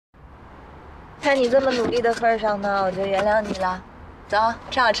看你这么努力的份上呢，我就原谅你了。走，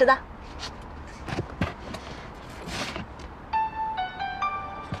吃好吃的。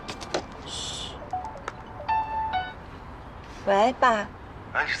嘘。喂，爸。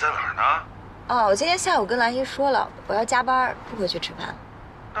哎，你在哪儿呢？哦，我今天下午跟兰姨说了，我要加班，不回去吃饭。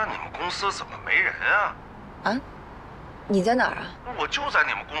那你们公司怎么没人啊？啊？你在哪儿啊？我就在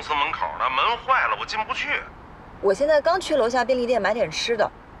你们公司门口呢，门坏了，我进不去。我现在刚去楼下便利店买点吃的，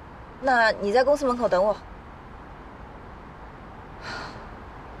那你在公司门口等我。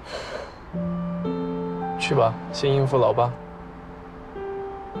去吧，先应付老爸。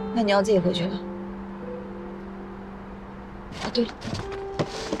那你要自己回去了。啊，对了，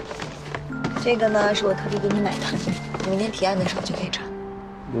这个呢是我特地给你买的，你明天提案的时候就可以穿。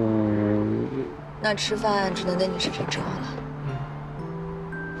那吃饭只能等你试吃之后了。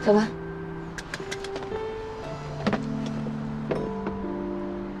走吧。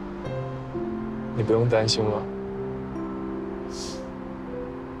你不用担心了。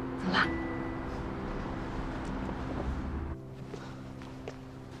走吧。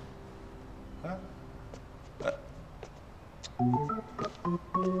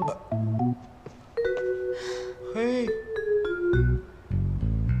嘿。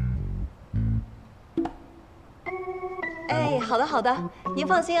哎，好的好的，您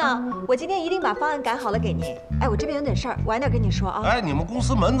放心啊，我今天一定把方案改好了给您。哎，我这边有点事儿，晚点跟你说啊。哎，你们公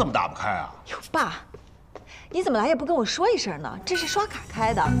司门怎么打不开啊？哟，爸，你怎么来也不跟我说一声呢？这是刷卡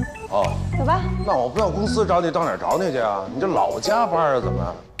开的。哦，走吧。那我不到公司找你，到哪儿找你去啊？你这老加班啊？怎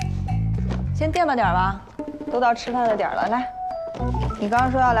么？先垫吧点吧，都到吃饭的点了。来，你刚刚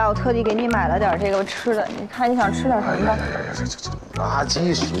说要来，我特地给你买了点这个吃的，你看你想吃点什么吧？这垃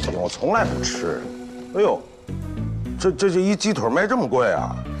圾食品我从来不吃。哎呦，这一鸡腿卖这么贵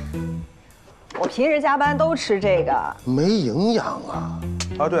啊？我平时加班都吃这个，没营养啊！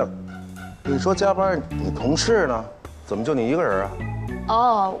啊，对了，你说加班，你同事呢？怎么就你一个人啊？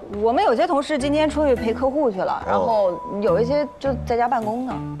哦，我们有些同事今天出去陪客户去了，然后有一些就在家办公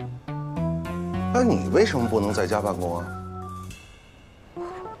呢。那你为什么不能在家办公啊？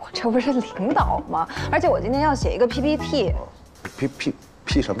我这不是领导吗？而且我今天要写一个 P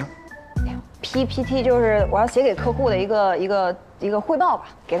什么 PPT 就是我要写给客户的一个汇报吧，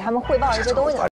给他们汇报一些东西。